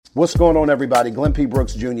What's going on, everybody? Glenn P.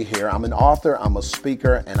 Brooks Jr. here. I'm an author, I'm a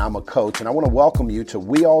speaker, and I'm a coach, and I want to welcome you to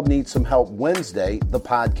We All Need Some Help Wednesday, the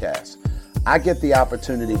podcast. I get the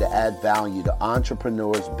opportunity to add value to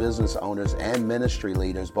entrepreneurs, business owners, and ministry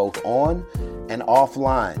leaders, both on and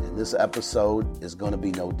offline, and this episode is going to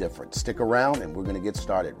be no different. Stick around, and we're going to get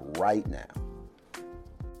started right now.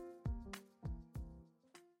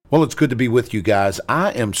 Well, it's good to be with you guys.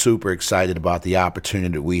 I am super excited about the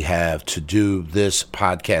opportunity we have to do this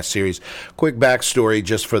podcast series. Quick backstory,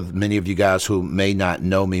 just for many of you guys who may not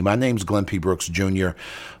know me. My name's Glenn P. Brooks Jr.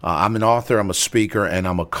 I'm an author, I'm a speaker, and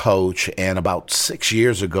I'm a coach. And about 6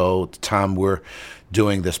 years ago, at the time we're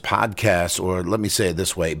doing this podcast, or let me say it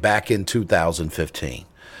this way, back in 2015.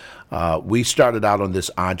 We started out on this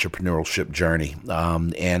entrepreneurship journey,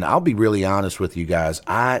 and I'll be really honest with you guys.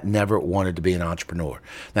 I never wanted to be an entrepreneur.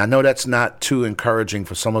 Now, I know that's not too encouraging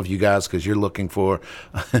for some of you guys because you're looking for,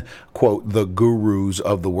 quote, the gurus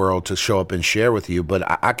of the world to show up and share with you.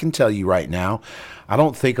 But I can tell you right now, I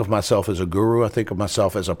don't think of myself as a guru. I think of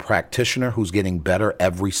myself as a practitioner who's getting better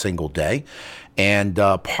every single day. And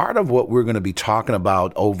part of what we're going to be talking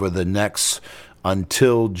about over the next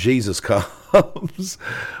until Jesus comes,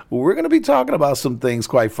 we're going to be talking about some things,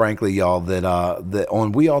 quite frankly, y'all, that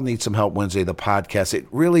on We All Need Some Help Wednesday, the podcast, it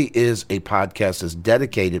really is a podcast that's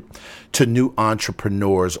dedicated to new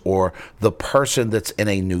entrepreneurs or the person that's in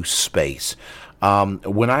a new space.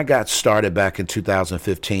 When I got started back in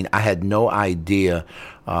 2015, I had no idea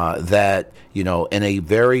that, in a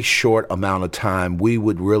very short amount of time, we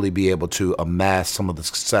would really be able to amass some of the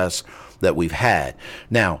success that we've had.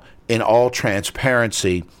 Now, in all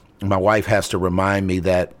transparency, my wife has to remind me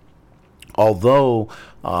that although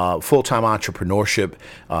full-time entrepreneurship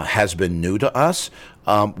has been new to us,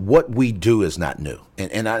 what we do is not new.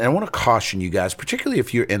 And I want to caution you guys, particularly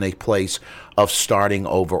if you're in a place of starting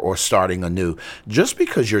over or starting anew. Just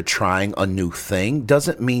because you're trying a new thing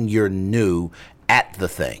doesn't mean you're new at the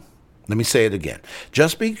thing. Let me say it again.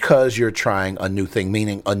 Just because you're trying a new thing,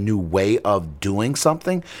 meaning a new way of doing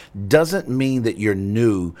something, doesn't mean that you're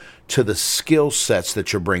new to the skill sets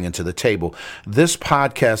that you're bringing to the table. This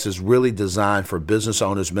podcast is really designed for business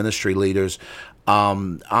owners, ministry leaders,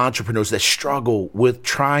 entrepreneurs that struggle with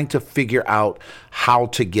trying to figure out how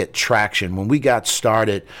to get traction. When we got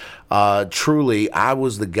started, truly, I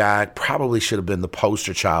was the guy, probably should have been the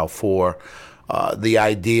poster child for the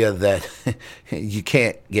idea that you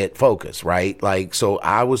can't get focused, right? So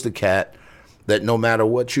I was the cat that no matter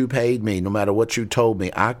what you paid me, no matter what you told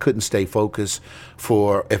me, I couldn't stay focused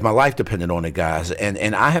if my life depended on it, guys.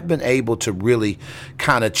 And I have been able to really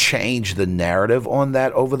kind of change the narrative on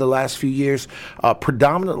that over the last few years,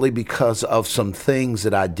 predominantly because of some things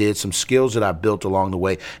that I did, some skills that I built along the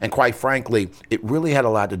way. And quite frankly, it really had a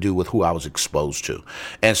lot to do with who I was exposed to.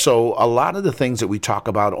 And so a lot of the things that we talk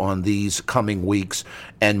about on these coming weeks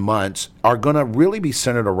and months are going to really be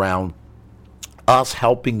centered around us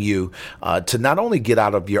helping you to not only get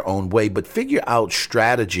out of your own way, but figure out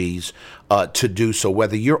strategies to do so,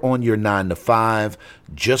 whether you're on your 9-to-5,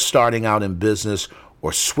 just starting out in business,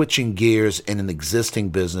 or switching gears in an existing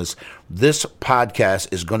business. This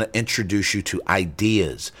podcast is going to introduce you to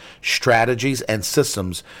ideas, strategies, and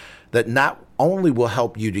systems that not only will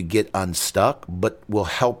help you to get unstuck, but will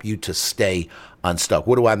help you to stay unstuck.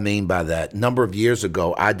 What do I mean by that? A number of years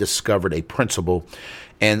ago, I discovered a principle,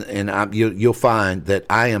 and you'll find that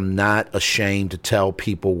I am not ashamed to tell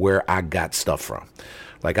people where I got stuff from.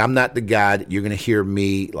 I'm not the guy that you're going to hear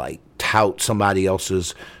me tout somebody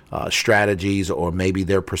else's strategies or maybe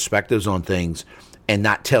their perspectives on things and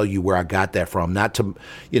not tell you where I got that from. Not to,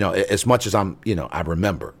 as much as I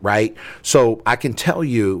remember, right? So I can tell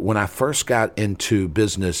you when I first got into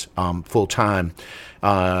business full time,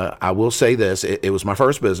 I will say this, it was my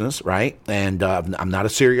first business, right? And I'm not a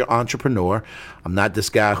serial entrepreneur. I'm not this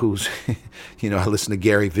guy who's, I listen to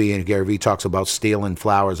Gary Vee, and Gary Vee talks about stealing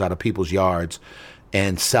flowers out of people's yards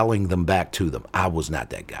and selling them back to them. I was not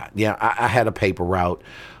that guy. Yeah, I had a paper route,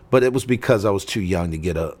 but it was because I was too young to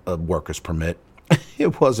get a worker's permit.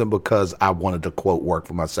 It wasn't because I wanted to, quote, work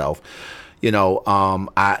for myself.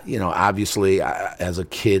 Obviously, as a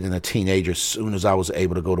kid and a teenager, as soon as I was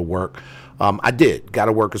able to go to work, I got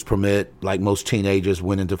a worker's permit. Like most teenagers,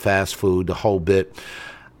 went into fast food, the whole bit.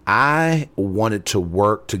 I wanted to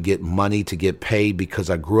work to get money, to get paid, because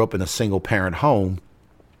I grew up in a single parent home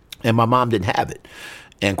and my mom didn't have it.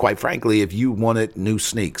 And quite frankly, if you wanted new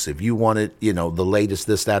sneaks, if you wanted, the latest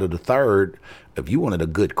this, that, or the third, if you wanted a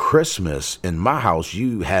good Christmas in my house,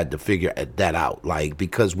 you had to figure that out,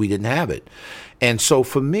 because we didn't have it. And so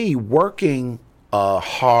for me, working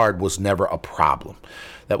hard was never a problem.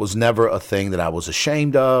 That was never a thing that I was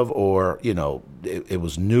ashamed of, or, it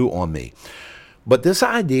was new on me. But this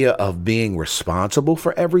idea of being responsible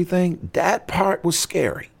for everything, that part was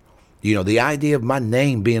scary. The idea of my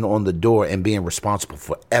name being on the door and being responsible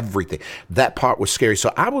for everything, that part was scary.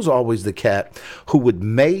 So I was always the cat who would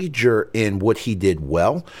major in what he did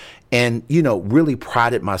well and, really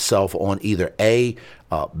prided myself on either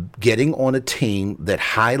getting on a team that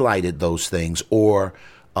highlighted those things, or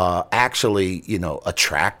actually,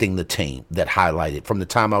 attracting the team that highlighted. From the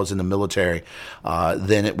time I was in the military,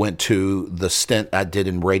 then it went to the stint I did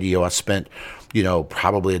in radio. I spent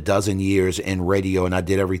probably a dozen years in radio, and I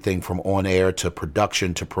did everything from on air to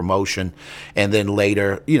production to promotion, and then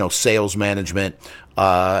later, sales management,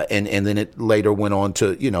 and then it later went on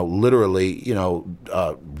to, literally,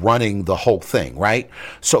 running the whole thing, right?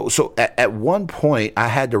 So at one point, I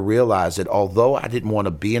had to realize that although I didn't want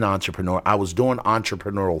to be an entrepreneur, I was doing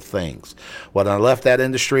entrepreneurial things. When I left that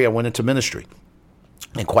industry, I went into ministry.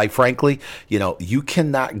 And quite frankly, you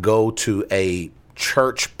cannot go to a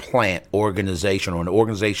church plant organization, or an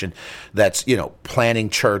organization that's, planning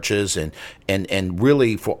churches and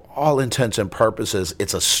really, for all intents and purposes,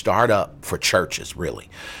 it's a startup for churches, really.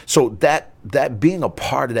 So that being a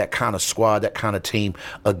part of that kind of squad, that kind of team,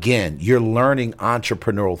 again, you're learning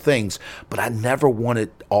entrepreneurial things, but I never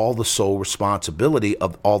wanted all the sole responsibility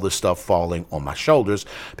of all this stuff falling on my shoulders,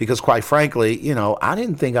 because quite frankly, I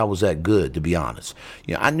didn't think I was that good, to be honest.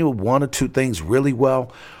 I knew one or two things really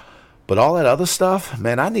well, but all that other stuff,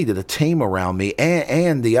 man, I needed a team around me.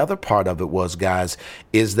 And the other part of it was, guys,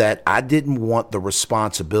 is that I didn't want the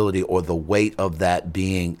responsibility or the weight of that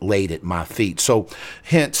being laid at my feet. So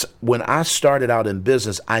hence, when I started out in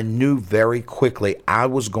business, I knew very quickly I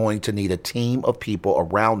was going to need a team of people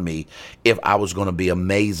around me if I was going to be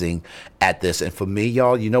amazing at this. And for me,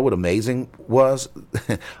 y'all, you know what amazing was?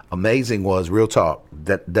 Amazing was, real talk,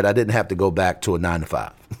 that I didn't have to go back to a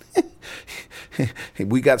 9-to-5.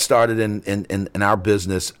 We got started in our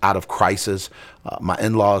business out of crisis. My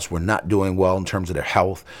in-laws were not doing well in terms of their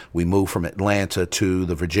health. We moved from Atlanta to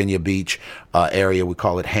the Virginia Beach area. We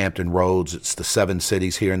call it Hampton Roads. It's the 7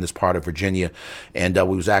 cities here in this part of Virginia. And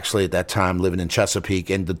we was actually at that time living in Chesapeake.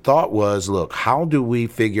 And the thought was, look, how do we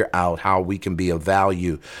figure out how we can be of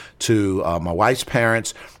value to my wife's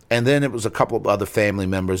parents? And then it was a couple of other family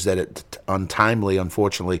members that untimely,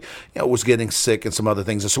 unfortunately, was getting sick and some other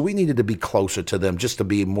things. And so we needed to be closer to them just to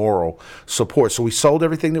be moral support. So we sold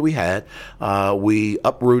everything that we had. We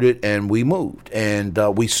uprooted and we moved, and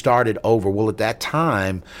we started over. Well, at that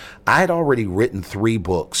time, I had already written 3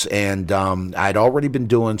 books, and I'd already been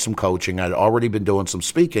doing some coaching. I'd already been doing some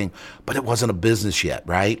speaking, but it wasn't a business yet,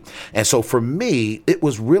 right? And so for me, it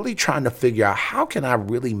was really trying to figure out, how can I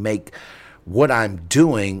really make what I'm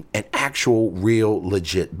doing an actual, real,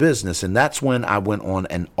 legit business? And that's when I went on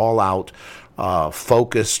an all-out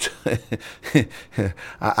focused,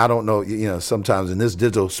 I don't know, sometimes in this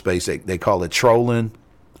digital space, they call it trolling.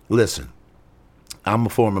 Listen, I'm a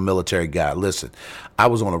former military guy. Listen, I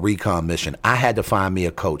was on a recon mission. I had to find me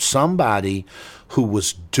a coach, somebody who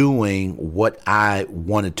was doing what I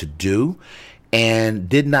wanted to do and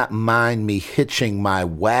did not mind me hitching my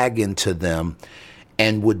wagon to them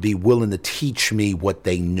and would be willing to teach me what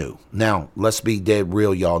they knew. Now, let's be dead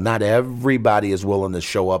real, y'all. Not everybody is willing to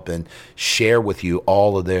show up and share with you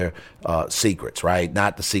all of their secrets, right?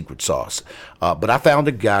 Not the secret sauce. But I found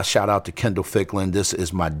a guy, shout out to Kendall Ficklin. This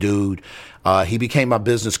is my dude. He became my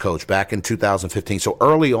business coach back in 2015. So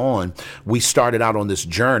early on, we started out on this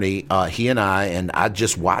journey, he and I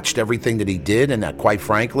just watched everything that he did. And quite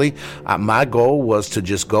frankly, my goal was to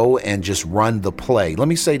just go and just run the play. Let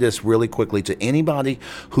me say this really quickly to anybody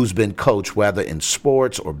who's been coached, whether in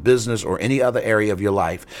sports or business or any other area of your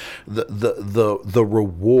life. The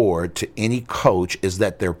reward to any coach is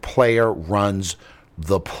that their player runs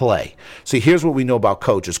the play. See, here's what we know about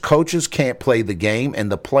coaches. Coaches can't play the game,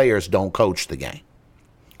 and the players don't coach the game.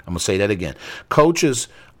 I'm going to say that again. Coaches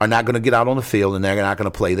are not going to get out on the field, and they're not going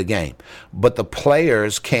to play the game. But the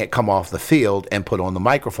players can't come off the field and put on the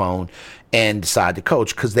microphone and decide to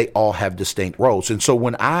coach, because they all have distinct roles. And so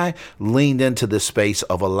when I leaned into this space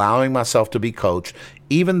of allowing myself to be coached,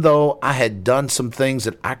 even though I had done some things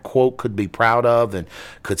that I, quote, could be proud of and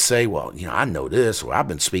could say, well, I know this, or I've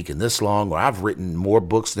been speaking this long, or I've written more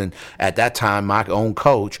books than at that time my own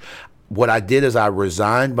coach, what I did is I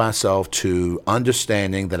resigned myself to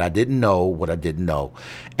understanding that I didn't know what I didn't know.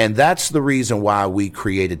 And that's the reason why we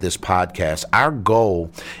created this podcast. Our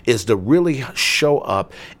goal is to really show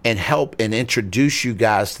up and help and introduce you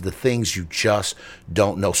guys to the things you just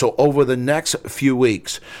don't know. So over the next few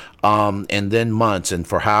weeks, and then months, and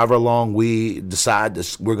for however long we decide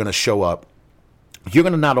we're going to show up, You're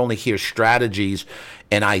going to not only hear strategies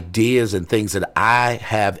and ideas and things that I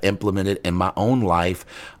have implemented in my own life,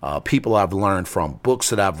 people I've learned from, books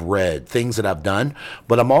that I've read, things that I've done,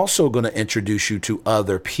 but I'm also going to introduce you to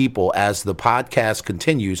other people. As the podcast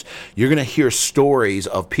continues, you're going to hear stories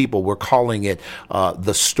of people. We're calling it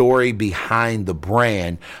the story behind the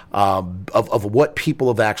brand, of what people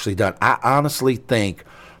have actually done. I honestly think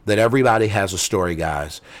that everybody has a story,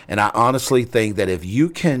 guys. And I honestly think that if you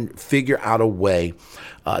can figure out a way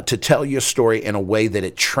to tell your story in a way that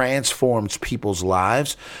it transforms people's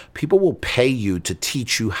lives, people will pay you to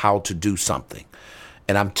teach you how to do something.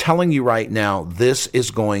 And I'm telling you right now, this is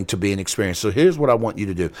going to be an experience. So here's what I want you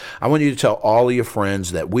to do. I want you to tell all of your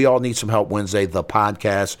friends that We All Need Some Help Wednesday, the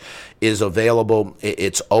podcast, is available.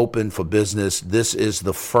 It's open for business. This is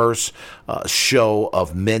the first show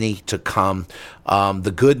of many to come.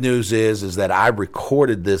 The good news is that I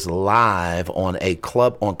recorded this live on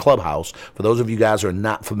Clubhouse. For those of you guys who are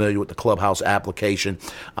not familiar with the Clubhouse application,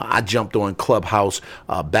 I jumped on Clubhouse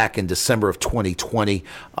back in December of 2020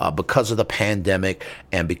 because of the pandemic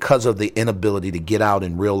and because of the inability to get out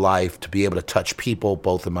in real life to be able to touch people,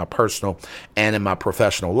 both in my personal and in my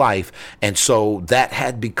professional life. And so that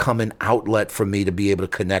had become an outlet for me to be able to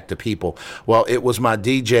connect to people. Well, it was my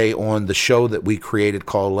DJ on the show that we created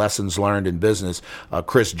called Lessons Learned in Business,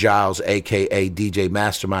 Chris Giles, a.k.a. DJ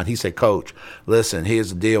Mastermind. He said, Coach, listen,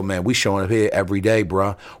 here's the deal, man. We showing up here every day,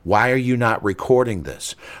 bruh. Why are you not recording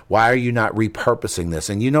this? Why are you not repurposing this?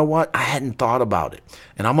 And you know what? I hadn't thought about it.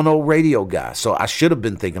 And I'm an old radio guy, so I should have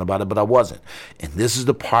been thinking about it, but I wasn't. And this is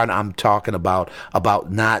the part I'm talking about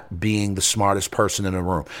not being the smartest person in the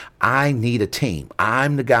room. I need a team.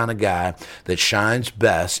 I'm the kind of guy that shines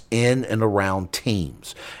best in and around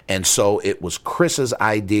teams. And so it was Chris's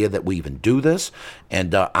idea that we even do this.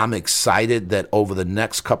 And I'm excited that over the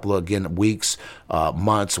next couple of, weeks,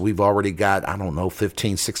 months, we've already got,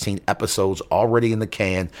 15, 16 episodes already in the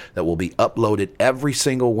can that will be uploaded every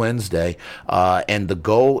single Wednesday. And the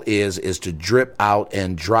goal is to drip out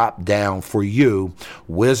and drop down for you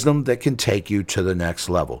wisdom that can take you to the next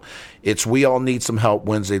level. It's We All Need Some Help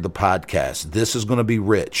Wednesday, the podcast. This is going to be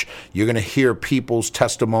rich. You're going to hear people's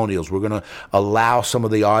testimonials. We're going to allow some of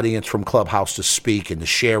the audience from Clubhouse to speak and to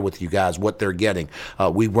share with you guys what they're getting.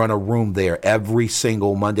 We run a room there every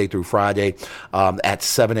single Monday through Friday at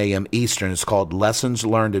 7 a.m. Eastern. It's called Lessons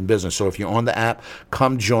Learned in Business. So if you're on the app,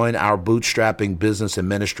 come join our Bootstrapping Business and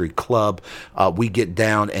Ministry Club. We get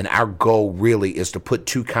down, and our goal really is to put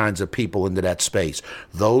two kinds of people into that space.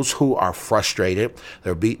 Those who are frustrated,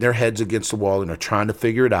 they're beating their heads against the wall and are trying to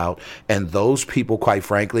figure it out, and those people, quite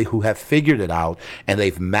frankly, who have figured it out and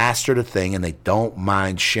they've mastered a thing and they don't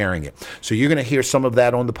mind sharing it. So you're going to hear some of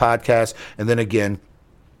that on the podcast, and then again,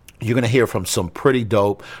 you're going to hear from some pretty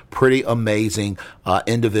dope, pretty amazing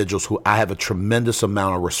individuals who I have a tremendous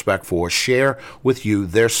amount of respect for, share with you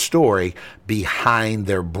their story behind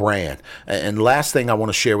their brand. And last thing I want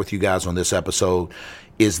to share with you guys on this episode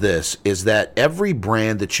is that every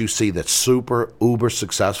brand that you see that's super, uber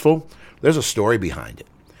successful, there's a story behind it.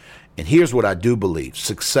 And here's what I do believe.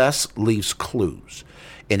 Success leaves clues.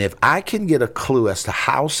 And if I can get a clue as to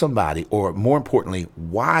how somebody, or more importantly,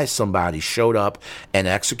 why somebody showed up and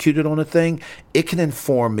executed on a thing, it can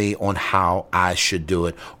inform me on how I should do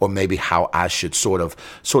it, or maybe how I should sort of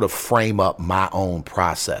frame up my own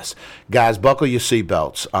process. Guys, buckle your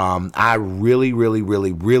seatbelts. I really, really,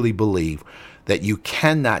 really, really believe that you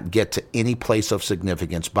cannot get to any place of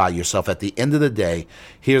significance by yourself. At the end of the day,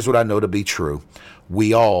 here's what I know to be true.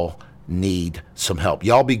 We all need some help.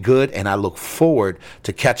 Y'all be good, and I look forward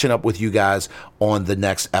to catching up with you guys on the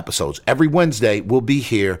next episodes. Every Wednesday, we'll be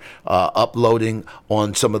here uploading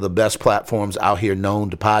on some of the best platforms out here known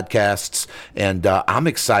to podcasts, and I'm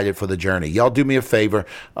excited for the journey. Y'all do me a favor,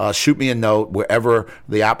 shoot me a note wherever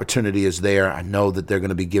the opportunity is there. I know that they're going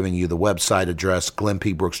to be giving you the website address,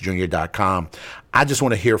 glennpbrooksjr.com. I just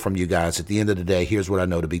want to hear from you guys. At the end of the day, here's what I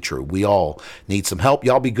know to be true. We all need some help.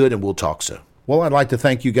 Y'all be good, and we'll talk soon. Well, I'd like to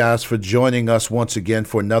thank you guys for joining us once again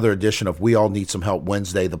for another edition of We All Need Some Help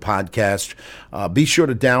Wednesday, the podcast. Be sure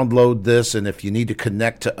to download this, and if you need to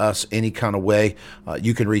connect to us any kind of way,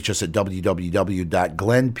 you can reach us at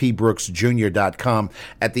www.glennpbrooksjr.com.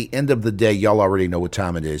 At the end of the day, y'all already know what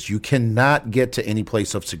time it is. You cannot get to any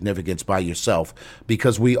place of significance by yourself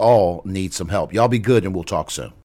because we all need some help. Y'all be good, and we'll talk soon.